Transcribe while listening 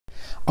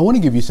I want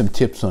to give you some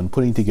tips on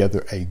putting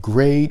together a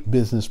great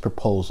business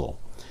proposal.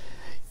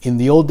 In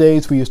the old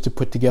days, we used to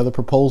put together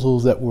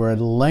proposals that were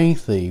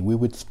lengthy. We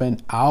would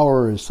spend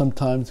hours,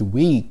 sometimes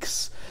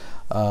weeks,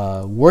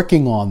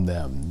 working on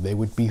them. They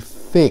would be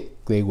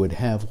thick. They would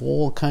have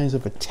all kinds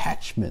of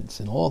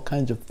attachments and all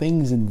kinds of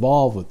things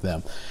involved with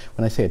them.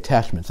 When I say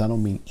attachments, I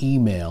don't mean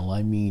email.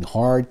 I mean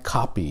hard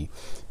copy,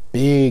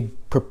 big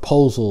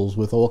proposals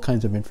with all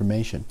kinds of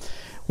information.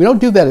 We don't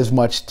do that as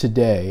much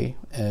today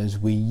as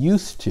we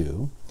used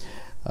to.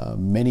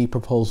 Many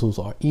proposals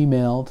are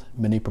emailed,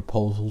 many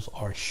proposals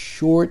are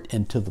short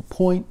and to the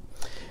point,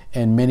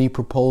 and many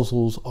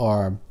proposals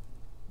are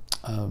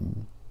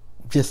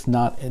just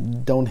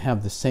don't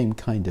have the same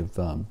kind of,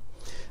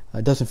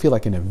 it doesn't feel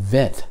like an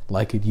event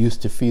like it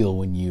used to feel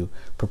when you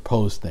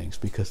propose things,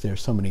 because there are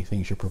so many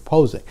things you're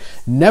proposing.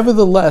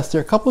 Nevertheless, there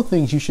are a couple of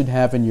things you should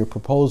have in your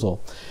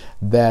proposal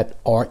that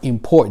are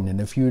important.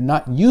 And if you're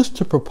not used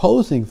to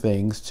proposing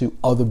things to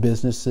other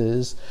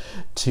businesses,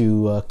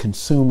 to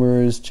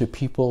consumers, to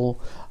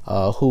people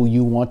who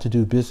you want to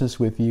do business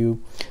with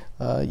you,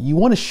 you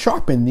want to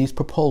sharpen these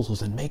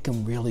proposals and make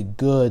them really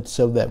good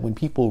so that when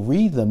people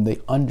read them, they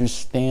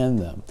understand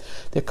them.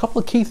 There are a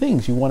couple of key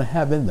things you want to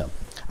have in them.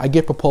 I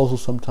get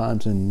proposals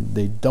sometimes and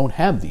they don't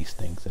have these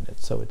things in it,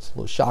 so it's a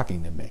little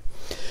shocking to me.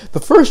 The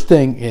first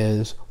thing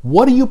is,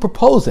 what are you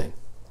proposing?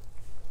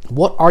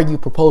 What are you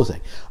proposing?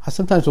 I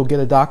sometimes will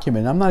get a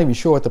document, I'm not even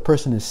sure what the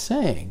person is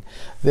saying.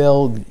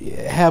 They'll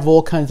have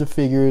all kinds of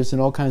figures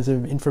and all kinds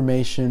of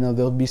information, or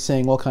they'll be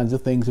saying all kinds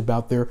of things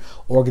about their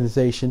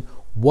organization.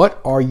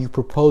 What are you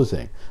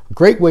proposing? A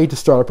great way to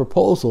start a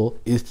proposal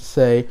is to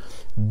say,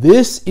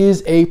 this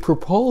is a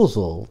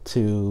proposal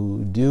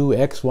to do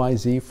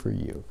XYZ for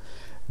you.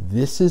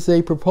 This is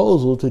a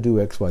proposal to do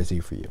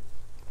XYZ for you.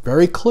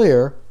 Very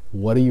clear.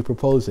 What are you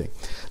proposing?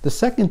 The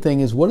second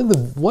thing is, what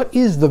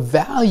is the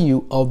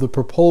value of the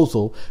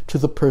proposal to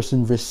the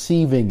person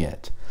receiving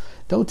it?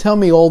 Don't tell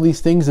me all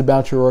these things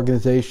about your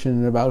organization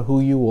and about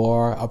who you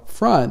are up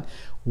front.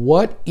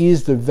 What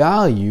is the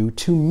value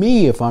to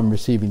me if I'm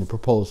receiving the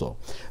proposal?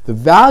 The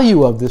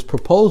value of this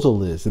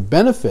proposal is, the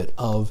benefit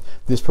of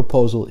this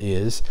proposal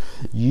is,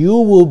 you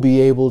will be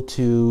able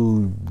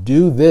to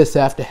do this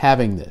after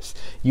having this.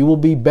 You will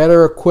be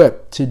better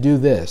equipped to do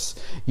this.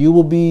 You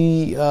will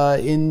be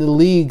in the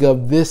league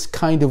of this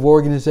kind of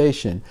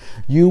organization.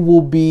 You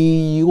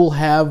will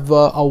have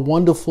a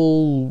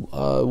wonderful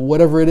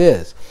whatever it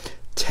is.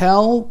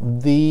 Tell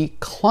the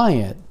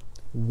client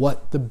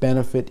what the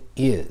benefit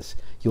is.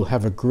 You'll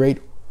have a great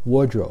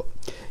wardrobe.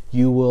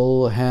 You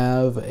will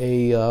have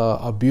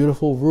a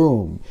beautiful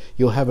room.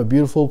 You'll have a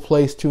beautiful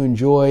place to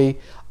enjoy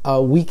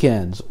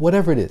weekends,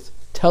 whatever it is.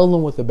 Tell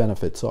them what the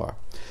benefits are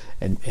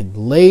and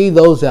lay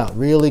those out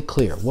really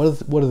clear.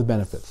 What are the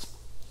benefits?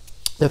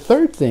 The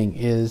third thing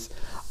is,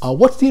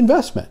 what's the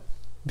investment?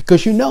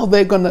 Because you know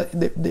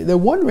they're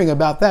wondering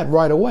about that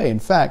right away. In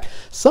fact,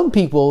 some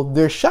people,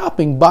 they're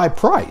shopping by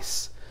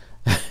price.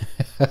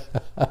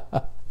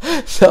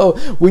 So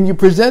when you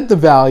present the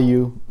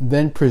value,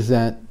 then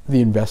present the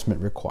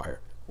investment required.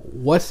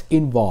 What's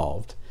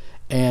involved,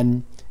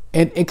 and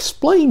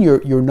explain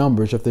your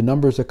numbers. If the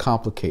numbers are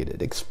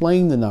complicated,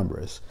 explain the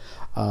numbers.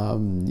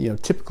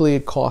 Typically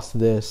it costs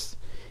this.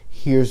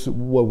 Here's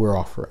what we're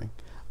offering.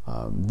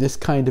 This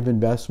kind of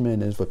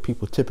investment is what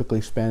people typically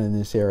spend in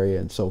this area,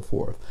 and so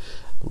forth.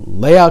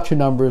 Lay out your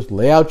numbers,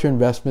 lay out your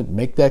investment,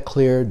 make that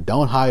clear.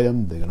 Don't hide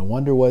them. They're going to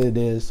wonder what it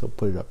is, so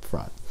put it up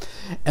front.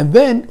 And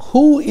then,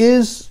 who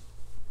is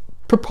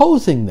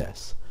proposing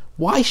this?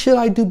 Why should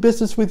I do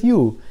business with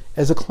you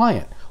as a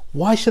client?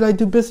 Why should I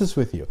do business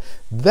with you?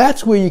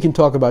 That's where you can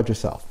talk about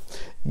yourself.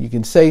 You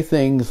can say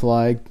things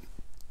like,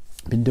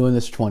 been doing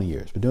this 20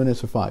 years, been doing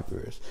this for 5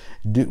 years.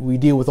 We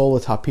deal with all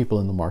the top people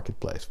in the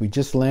marketplace. We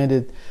just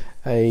landed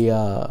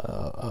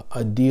a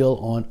deal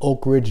on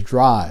Oak Ridge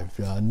Drive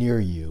near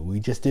you. We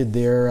just did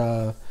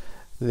their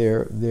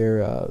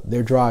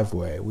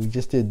driveway. We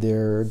just did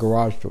their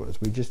garage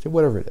doors. We just did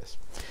whatever it is.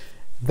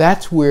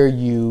 That's where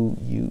you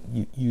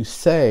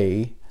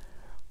say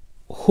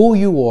who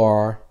you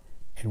are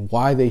and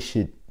why they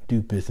should do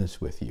business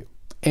with you.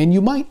 And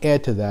you might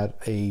add to that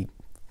a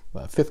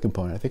fifth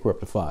component. I think we're up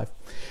to 5,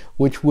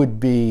 which would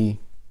be,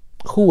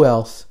 who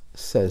else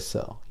says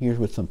so? Here's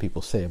what some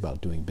people say about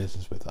doing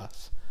business with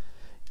us.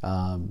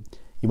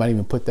 You might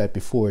even put that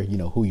before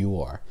who you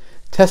are.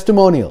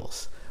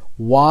 Testimonials.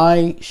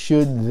 Why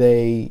should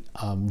they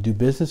do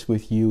business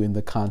with you in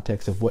the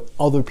context of what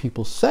other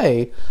people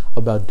say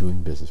about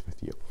doing business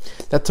with you?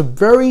 That's a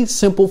very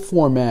simple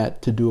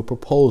format to do a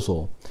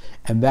proposal,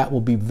 and that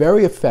will be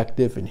very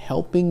effective in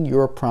helping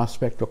your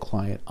prospect or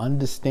client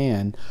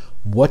understand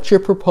what you're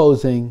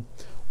proposing,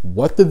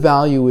 what the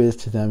value is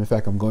to them. In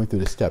fact, I'm going through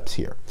the steps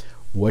here.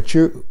 What's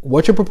your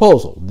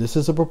proposal? This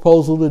is a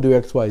proposal to do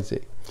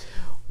XYZ.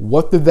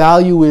 What the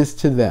value is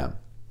to them.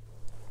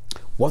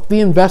 What the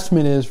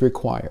investment is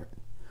required.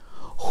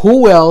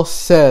 Who else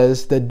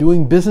says that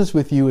doing business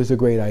with you is a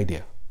great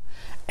idea?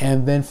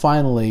 And then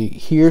finally,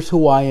 here's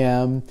who I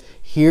am.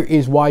 Here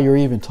is why you're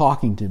even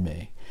talking to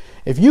me.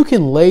 If you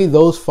can lay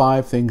those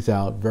 5 things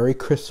out very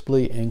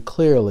crisply and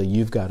clearly,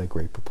 you've got a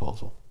great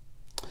proposal.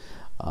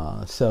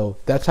 So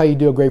that's how you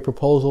do a great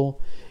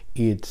proposal.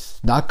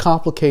 It's not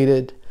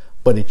complicated,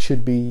 but it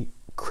should be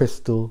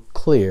crystal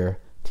clear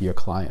to your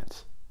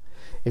clients.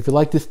 If you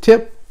like this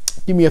tip,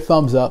 give me a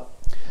thumbs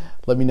up.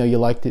 Let me know you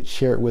liked it.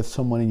 Share it with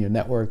someone in your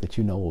network that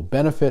you know will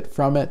benefit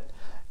from it.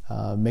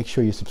 Make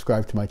sure you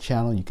subscribe to my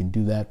channel. You can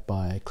do that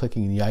by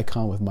clicking the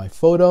icon with my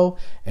photo.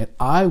 And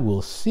I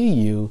will see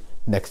you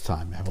next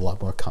time. I have a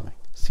lot more coming.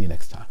 See you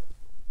next time.